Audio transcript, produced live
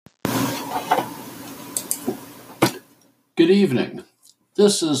Good evening.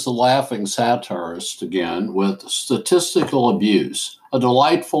 This is the Laughing Satirist again with Statistical Abuse, a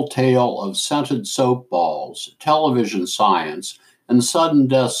delightful tale of scented soap balls, television science, and sudden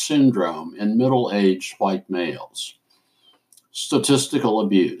death syndrome in middle-aged white males. Statistical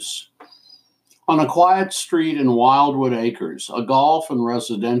Abuse. On a quiet street in Wildwood Acres, a golf and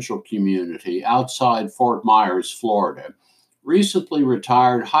residential community outside Fort Myers, Florida, recently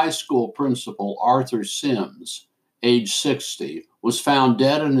retired high school principal Arthur Sims, age 60, was found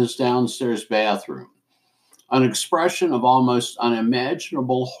dead in his downstairs bathroom. An expression of almost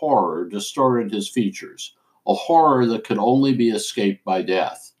unimaginable horror distorted his features, a horror that could only be escaped by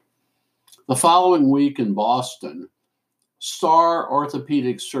death. The following week in Boston, star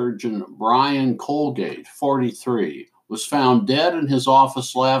orthopedic surgeon Brian Colgate, 43, was found dead in his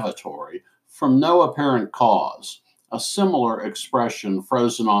office lavatory from no apparent cause, a similar expression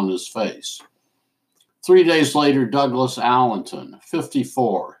frozen on his face. 3 days later, Douglas Allenton,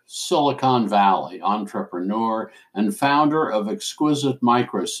 54, Silicon Valley entrepreneur and founder of Exquisite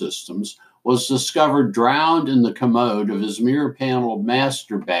Microsystems, was discovered drowned in the commode of his mirror-paneled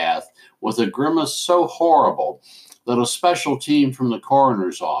master bath with a grimace so horrible that a special team from the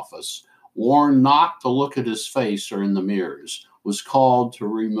coroner's office, warned not to look at his face or in the mirrors, was called to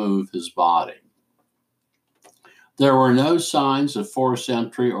remove his body. There were no signs of forced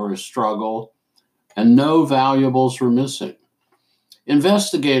entry or a struggle, and no valuables were missing.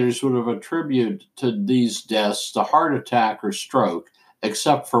 Investigators would have attributed to these deaths to heart attack or stroke,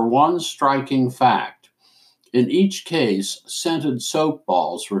 except for one striking fact. In each case, scented soap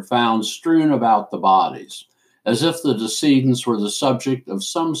balls were found strewn about the bodies, as if the decedents were the subject of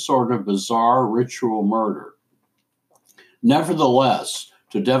some sort of bizarre ritual murder. Nevertheless,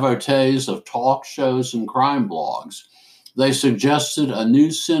 to devotees of talk shows and crime blogs, they suggested a new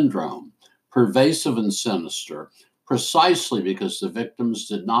syndrome, pervasive and sinister, precisely because the victims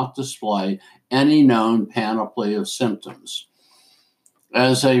did not display any known panoply of symptoms.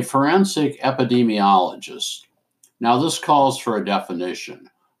 As a forensic epidemiologist, now this calls for a definition.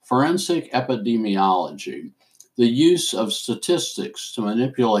 Forensic epidemiology, the use of statistics to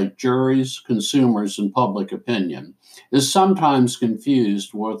manipulate juries, consumers, and public opinion, is sometimes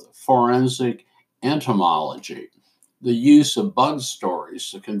confused with forensic entomology, the use of bug stories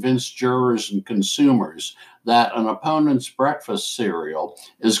to convince jurors and consumers that an opponent's breakfast cereal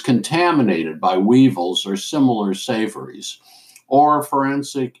is contaminated by weevils or similar savories, or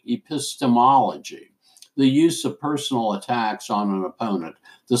forensic epistemology, the use of personal attacks on an opponent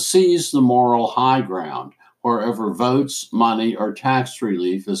to seize the moral high ground wherever votes, money, or tax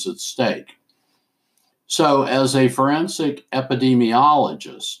relief is at stake. So, as a forensic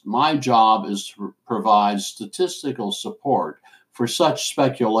epidemiologist, my job is to provide statistical support for such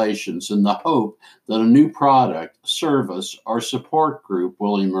speculations in the hope that a new product, service, or support group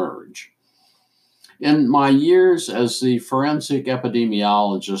will emerge. In my years as the forensic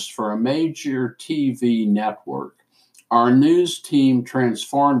epidemiologist for a major TV network, our news team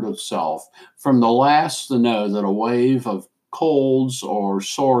transformed itself from the last to know that a wave of colds or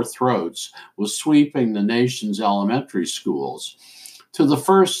sore throats was sweeping the nation's elementary schools, to the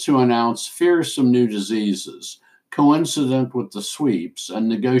first to announce fearsome new diseases, coincident with the sweeps and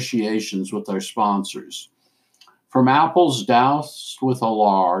negotiations with our sponsors. From apples doused with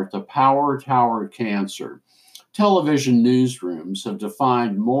alar to power tower cancer, television newsrooms have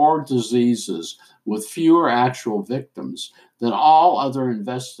defined more diseases with fewer actual victims than all other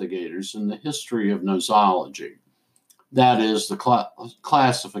investigators in the history of nosology. That is, the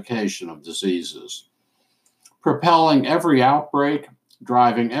classification of diseases. Propelling every outbreak,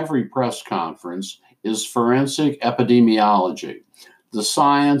 driving every press conference, is forensic epidemiology, the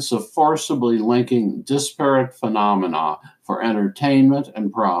science of forcibly linking disparate phenomena for entertainment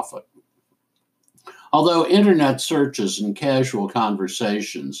and profit. Although internet searches and casual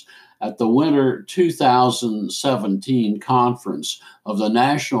conversations at the winter 2017 conference of the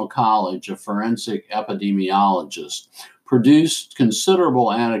National College of Forensic Epidemiologists produced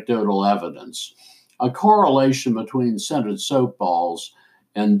considerable anecdotal evidence, a correlation between scented soap balls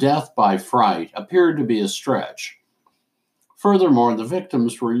and death by fright appeared to be a stretch. Furthermore, the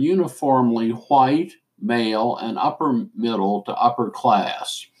victims were uniformly white, male, and upper middle to upper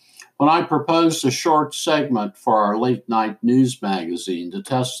class. When I proposed a short segment for our late-night news magazine to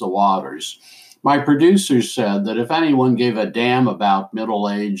test the waters, my producers said that if anyone gave a damn about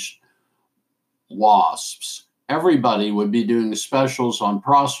middle-aged wasps, everybody would be doing specials on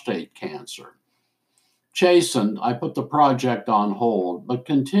prostate cancer. Chastened, I put the project on hold, but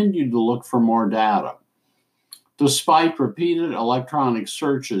continued to look for more data. Despite repeated electronic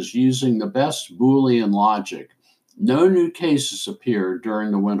searches using the best Boolean logic, no new cases appeared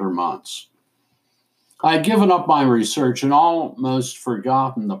during the winter months. I had given up my research and almost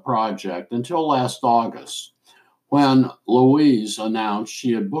forgotten the project until last August, when Louise announced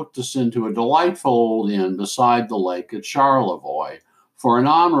she had booked us into a delightful old inn beside the lake at Charlevoix for a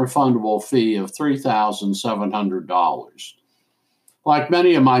non-refundable fee of $3,700. Like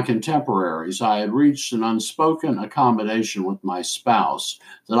many of my contemporaries, I had reached an unspoken accommodation with my spouse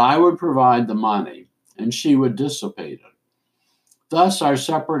that I would provide the money and she would dissipate it. Thus, our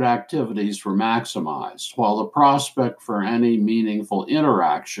separate activities were maximized, while the prospect for any meaningful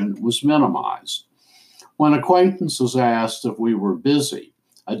interaction was minimized. When acquaintances asked if we were busy,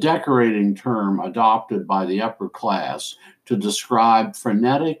 a decorating term adopted by the upper class to describe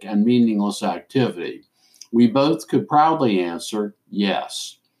frenetic and meaningless activity, we both could proudly answer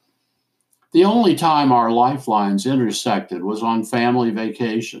yes. The only time our lifelines intersected was on family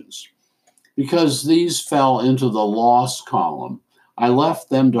vacations. Because these fell into the lost column, I left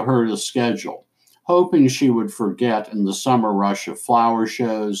them to her to schedule, hoping she would forget in the summer rush of flower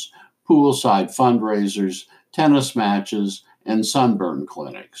shows, poolside fundraisers, tennis matches, and sunburn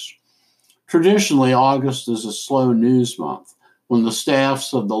clinics. Traditionally, August is a slow news month, when the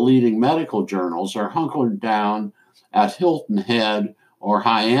staffs of the leading medical journals are hunkered down at Hilton Head or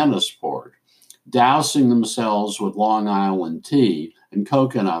Hyannisport, dousing themselves with Long Island tea and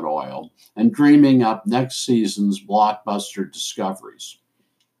coconut oil and dreaming up next season's blockbuster discoveries.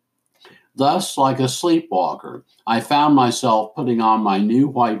 Thus, like a sleepwalker, I found myself putting on my new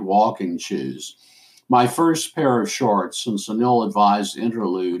white walking shoes, my first pair of shorts since an ill-advised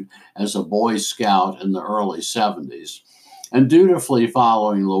interlude as a Boy Scout in the early 70s, and dutifully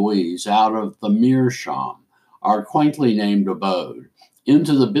following Louise out of the Meerschaum, our quaintly named abode,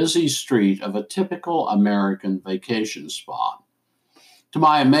 into the busy street of a typical American vacation spot. To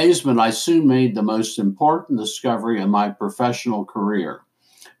my amazement, I soon made the most important discovery of my professional career,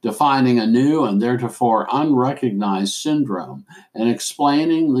 defining a new and theretofore unrecognized syndrome and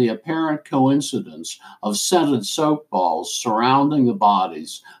explaining the apparent coincidence of scented soap balls surrounding the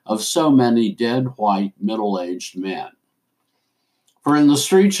bodies of so many dead white middle-aged men. For in the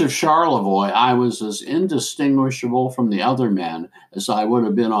streets of Charlevoix, I was as indistinguishable from the other men as I would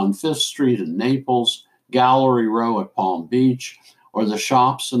have been on Fifth Street in Naples, Gallery Row at Palm Beach, or the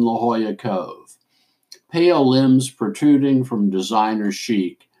shops in La Jolla Cove. Pale limbs protruding from designer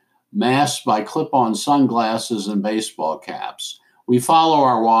chic, masked by clip-on sunglasses and baseball caps, we follow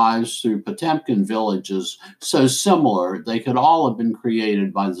our wives through Potemkin villages so similar they could all have been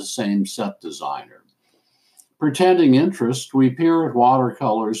created by the same set designer. Pretending interest, we peer at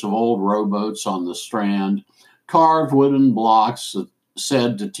watercolors of old rowboats on the Strand, carved wooden blocks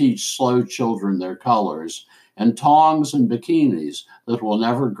said to teach slow children their colors, and tongs and bikinis that will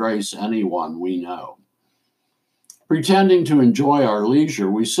never grace anyone we know. Pretending to enjoy our leisure,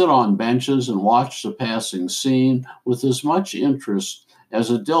 we sit on benches and watch the passing scene with as much interest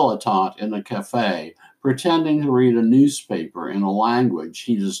as a dilettante in a cafe, pretending to read a newspaper in a language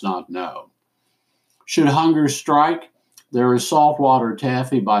he does not know. Should hunger strike, there is saltwater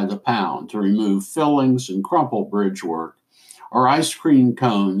taffy by the pound to remove fillings and crumple bridge work, or ice cream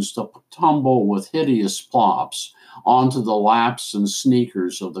cones to tumble with hideous plops onto the laps and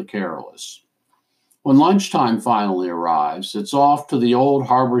sneakers of the careless. When lunchtime finally arrives, it's off to the old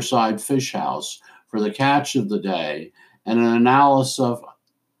harborside fish house for the catch of the day and an analysis of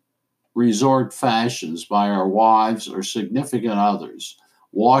resort fashions by our wives or significant others,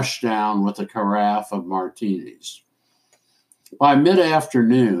 washed down with a carafe of martinis. By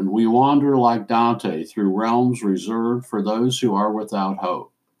mid-afternoon, we wander like Dante through realms reserved for those who are without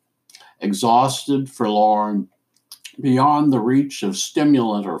hope. Exhausted, forlorn, beyond the reach of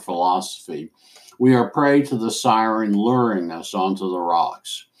stimulant or philosophy, we are prey to the siren luring us onto the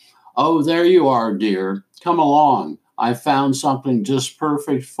rocks. Oh, there you are, dear. Come along. I've found something just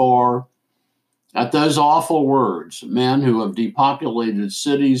perfect for... At those awful words, men who have depopulated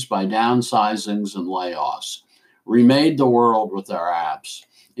cities by downsizings and layoffs, remade the world with their apps,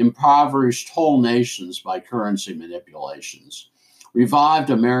 impoverished whole nations by currency manipulations, revived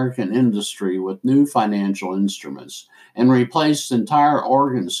American industry with new financial instruments, and replaced entire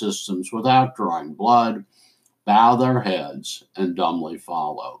organ systems without drawing blood, bow their heads and dumbly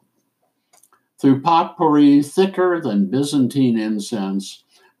follow. Through potpourri thicker than Byzantine incense,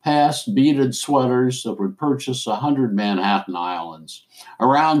 past beaded sweaters that would purchase 100 Manhattan Islands,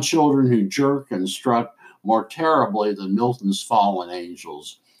 around children who jerk and strut more terribly than Milton's fallen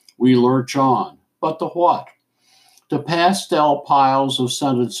angels, we lurch on. But to what? To pastel piles of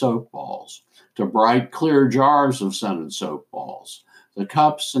scented soap balls, to bright, clear jars of scented soap balls. The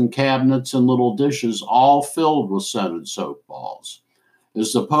cups and cabinets and little dishes all filled with scented soap balls.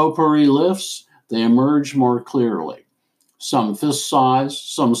 As the potpourri lifts, they emerge more clearly. Some fist-size,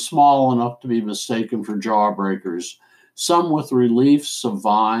 some small enough to be mistaken for jawbreakers, some with reliefs of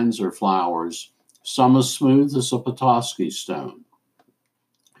vines or flowers, some as smooth as a Petoskey stone.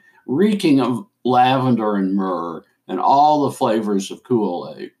 Reeking of lavender and myrrh and all the flavors of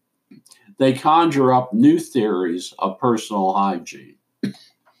Kool-Aid, they conjure up new theories of personal hygiene.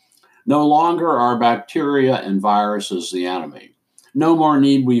 No longer are bacteria and viruses the enemy. No more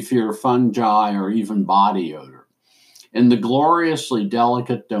need we fear fungi or even body odor. In the gloriously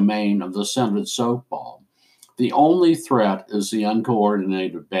delicate domain of the scented soap ball, the only threat is the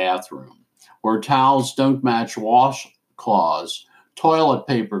uncoordinated bathroom, where towels don't match washcloths, toilet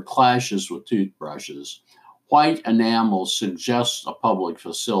paper clashes with toothbrushes, white enamel suggests a public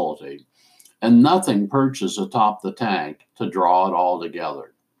facility, and nothing perches atop the tank to draw it all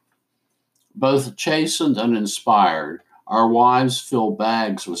together. Both chastened and inspired, our wives fill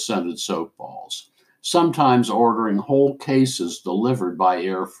bags with scented soap balls, sometimes ordering whole cases delivered by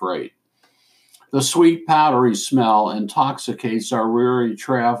air freight. The sweet, powdery smell intoxicates our weary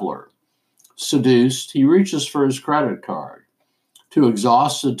traveler. Seduced, he reaches for his credit card. Too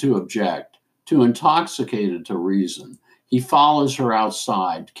exhausted to object, too intoxicated to reason, he follows her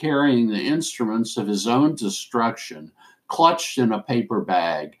outside, carrying the instruments of his own destruction clutched in a paper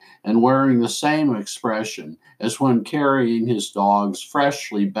bag and wearing the same expression as when carrying his dog's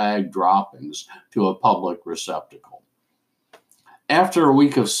freshly bagged droppings to a public receptacle. After a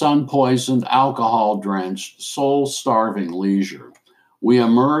week of sun-poisoned, alcohol-drenched, soul-starving leisure, we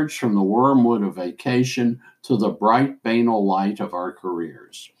emerge from the wormwood of vacation to the bright banal light of our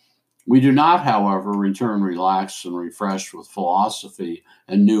careers. We do not, however, return relaxed and refreshed with philosophy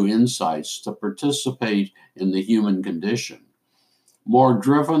and new insights to participate in the human condition. More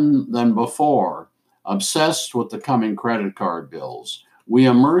driven than before, obsessed with the coming credit card bills, we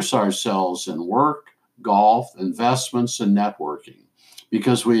immerse ourselves in work, golf, investments, and networking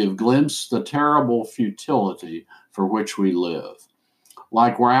because we have glimpsed the terrible futility for which we live.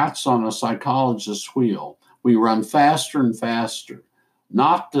 Like rats on a psychologist's wheel, we run faster and faster,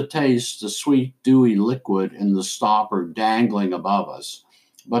 not to taste the sweet, dewy liquid in the stopper dangling above us,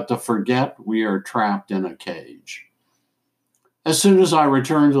 but to forget we are trapped in a cage. As soon as I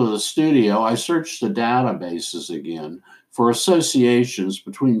returned to the studio, I searched the databases again for associations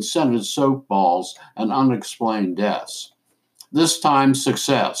between scented soap balls and unexplained deaths. This time,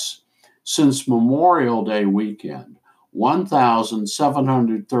 success. Since Memorial Day weekend,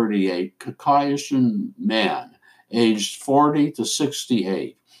 1,738 Caucasian men aged 40 to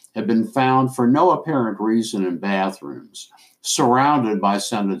 68 have been found for no apparent reason in bathrooms, surrounded by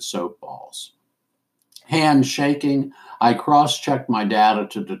scented soap balls. Hand shaking, I cross-checked my data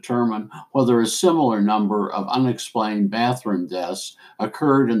to determine whether a similar number of unexplained bathroom deaths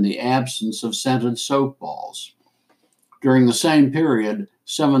occurred in the absence of scented soap balls. During the same period,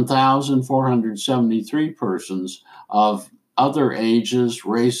 7,473 persons of other ages,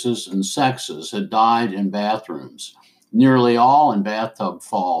 races, and sexes had died in bathrooms, nearly all in bathtub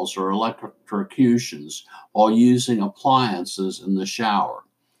falls or electrocutions while using appliances in the shower.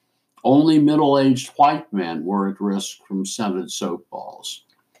 Only middle-aged white men were at risk from scented soap balls.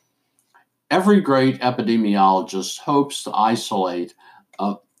 Every great epidemiologist hopes to isolate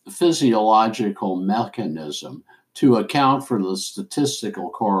a physiological mechanism to account for the statistical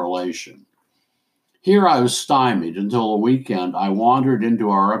correlation. Here I was stymied until the weekend I wandered into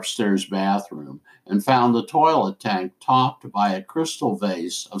our upstairs bathroom and found the toilet tank topped by a crystal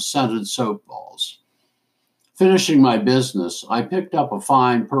vase of scented soap balls. Finishing my business, I picked up a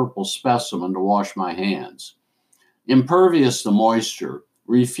fine purple specimen to wash my hands. Impervious to moisture,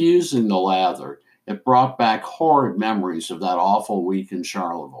 refusing the lather, it brought back horrid memories of that awful week in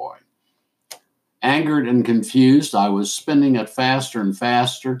Charlevoix. Angered and confused, I was spinning it faster and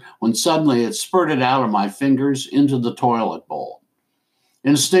faster when suddenly it spurted out of my fingers into the toilet bowl.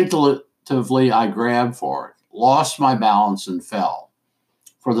 Instinctively, I grabbed for it, lost my balance, and fell.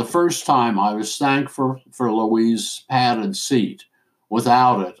 For the first time, I was thankful for Louise's padded seat.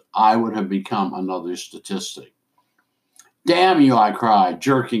 Without it, I would have become another statistic. "Damn you," I cried,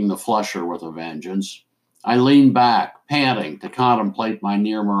 jerking the flusher with a vengeance. I leaned back, panting, to contemplate my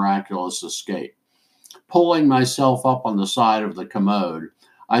near miraculous escape. Pulling myself up on the side of the commode,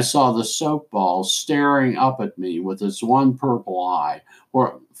 I saw the soap ball staring up at me with its one purple eye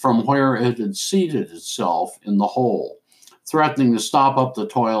from where it had seated itself in the hole, threatening to stop up the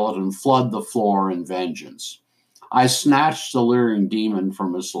toilet and flood the floor in vengeance. I snatched the leering demon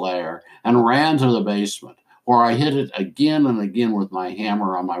from his lair and ran to the basement, where I hit it again and again with my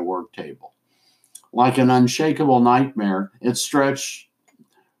hammer on my work table. Like an unshakable nightmare, it stretched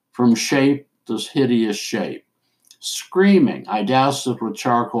from shape to hideous shape. Screaming, I doused it with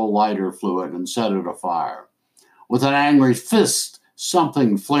charcoal lighter fluid and set it afire. With an angry fist,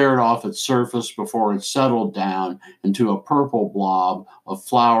 something flared off its surface before it settled down into a purple blob of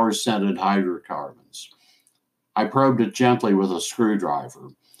flower-scented hydrocarbons. I probed it gently with a screwdriver,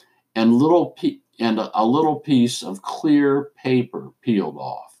 and a little piece of clear paper peeled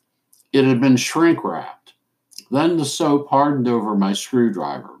off. It had been shrink-wrapped. Then the soap hardened over my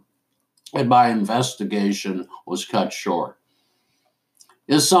screwdriver, and my investigation was cut short.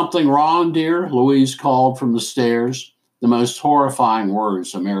 "Is something wrong, dear?" Louise called from the stairs, the most horrifying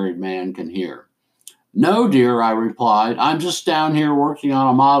words a married man can hear. "No, dear," I replied. "I'm just down here working on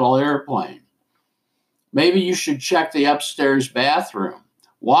a model airplane." "Maybe you should check the upstairs bathroom.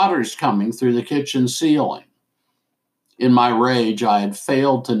 Water's coming through the kitchen ceiling." In my rage, I had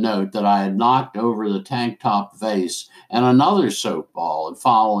failed to note that I had knocked over the tank top vase and another soap ball had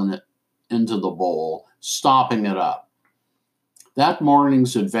fallen into the bowl, stopping it up. That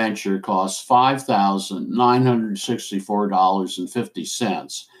morning's adventure cost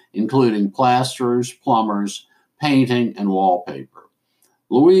 $5,964.50, including plasterers, plumbers, painting, and wallpaper.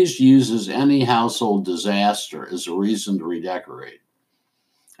 Louise uses any household disaster as a reason to redecorate.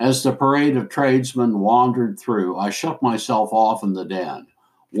 As the parade of tradesmen wandered through, I shook myself off in the den,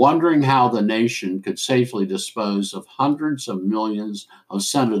 wondering how the nation could safely dispose of hundreds of millions of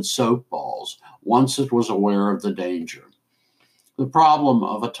scented soap balls once it was aware of the danger. The problem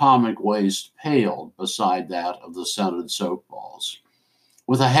of atomic waste paled beside that of the scented soap balls.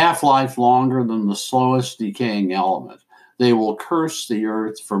 With a half-life longer than the slowest decaying element, they will curse the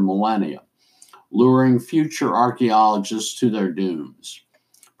earth for millennia, luring future archaeologists to their dooms.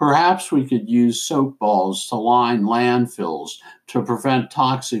 Perhaps we could use soap balls to line landfills to prevent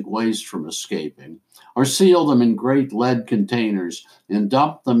toxic waste from escaping, or seal them in great lead containers and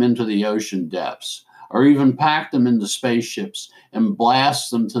dump them into the ocean depths, or even pack them into spaceships and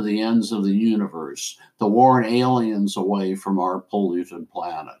blast them to the ends of the universe to warn aliens away from our polluted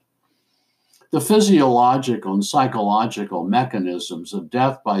planet. The physiological and psychological mechanisms of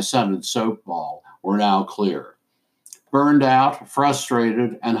death by scented soap ball were now clear. Burned out,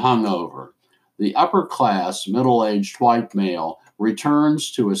 frustrated, and hungover, the upper-class, middle-aged white male returns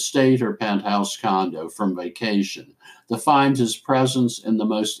to a state or penthouse condo from vacation to find his presence in the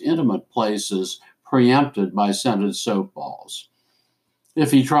most intimate places preempted by scented soap balls.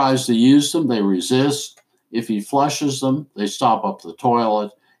 If he tries to use them, they resist. If he flushes them, they stop up the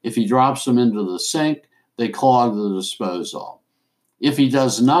toilet. If he drops them into the sink, they clog the disposal. If he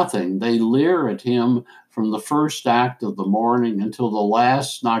does nothing, they leer at him from the first act of the morning until the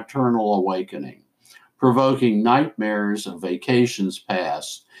last nocturnal awakening, provoking nightmares of vacations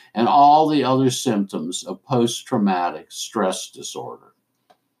past and all the other symptoms of post-traumatic stress disorder.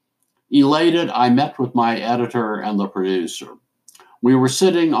 Elated, I met with my editor and the producer. We were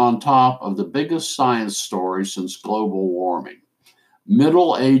sitting on top of the biggest science story since global warming: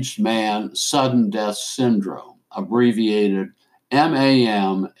 middle-aged man sudden death syndrome, abbreviated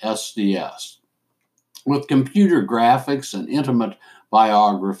MAMSDS. With computer graphics and intimate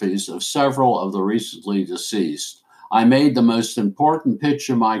biographies of several of the recently deceased, I made the most important pitch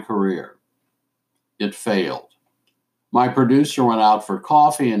of my career. It failed. My producer went out for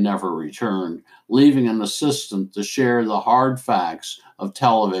coffee and never returned, leaving an assistant to share the hard facts of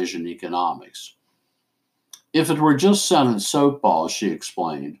television economics. "If it were just scented soap balls," she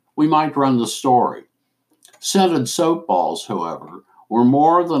explained, "we might run the story." Scented soap balls, however, were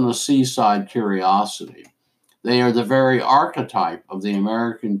more than a seaside curiosity. They are the very archetype of the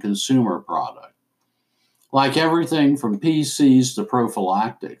American consumer product. Like everything from PCs to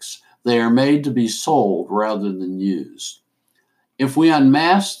prophylactics, they are made to be sold rather than used. If we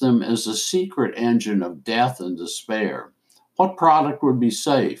unmask them as a secret engine of death and despair, what product would be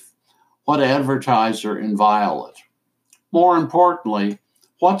safe? What advertiser inviolate? More importantly,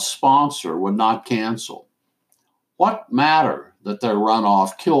 what sponsor would not cancel? What matter that their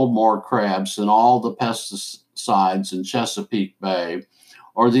runoff killed more crabs than all the pesticides in Chesapeake Bay,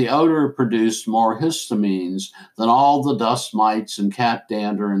 or the odor produced more histamines than all the dust mites and cat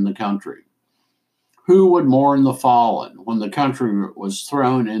dander in the country? Who would mourn the fallen when the country was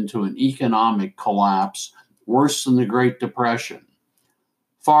thrown into an economic collapse worse than the Great Depression?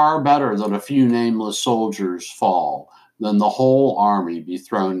 Far better that a few nameless soldiers fall than the whole army be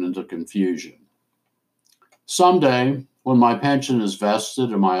thrown into confusion. Someday, when my pension is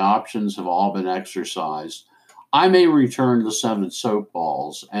vested and my options have all been exercised, I may return to scented soap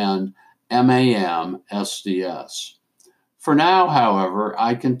balls and MAM-SDS. For now, however,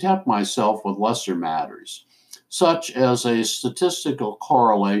 I content myself with lesser matters, such as a statistical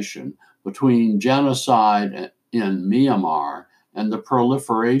correlation between genocide in Myanmar and the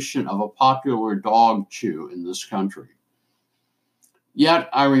proliferation of a popular dog chew in this country. Yet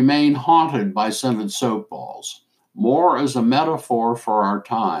I remain haunted by scented soap balls, more as a metaphor for our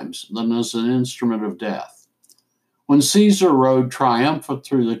times than as an instrument of death. When Caesar rode triumphant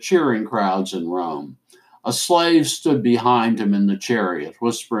through the cheering crowds in Rome, a slave stood behind him in the chariot,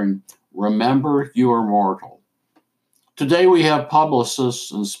 whispering, "Remember, you are mortal." Today we have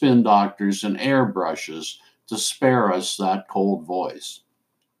publicists and spin doctors and airbrushes to spare us that cold voice.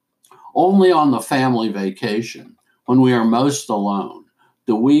 Only on the family vacation, when we are most alone,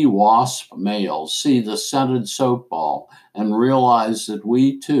 do we wasp males see the scented soap ball and realize that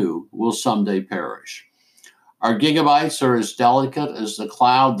we too will someday perish. Our gigabytes are as delicate as the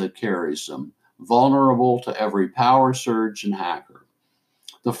cloud that carries them, vulnerable to every power surge and hacker.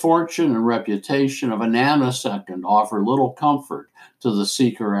 The fortune and reputation of a nanosecond offer little comfort to the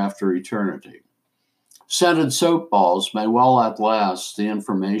seeker after eternity. Scented soap balls may well outlast the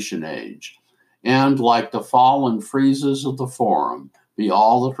information age, and like the fallen friezes of the Forum, be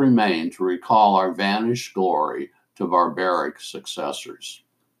all that remain to recall our vanished glory to barbaric successors.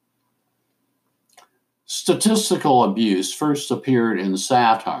 Statistical Abuse first appeared in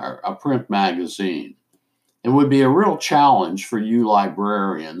Satire, a print magazine. It would be a real challenge for you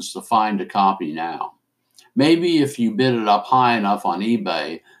librarians to find a copy now. Maybe if you bid it up high enough on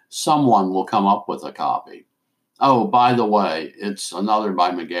eBay, someone will come up with a copy. Oh, by the way, it's another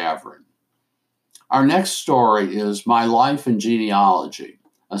by McGavran. Our next story is My Life in Genealogy,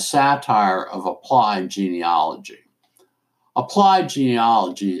 a satire of applied genealogy. Applied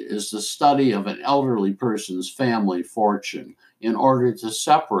genealogy is the study of an elderly person's family fortune in order to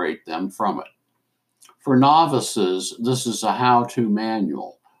separate them from it. For novices, this is a how-to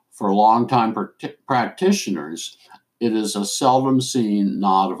manual. For longtime practitioners, it is a seldom seen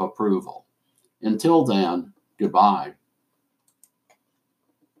nod of approval. Until then, goodbye.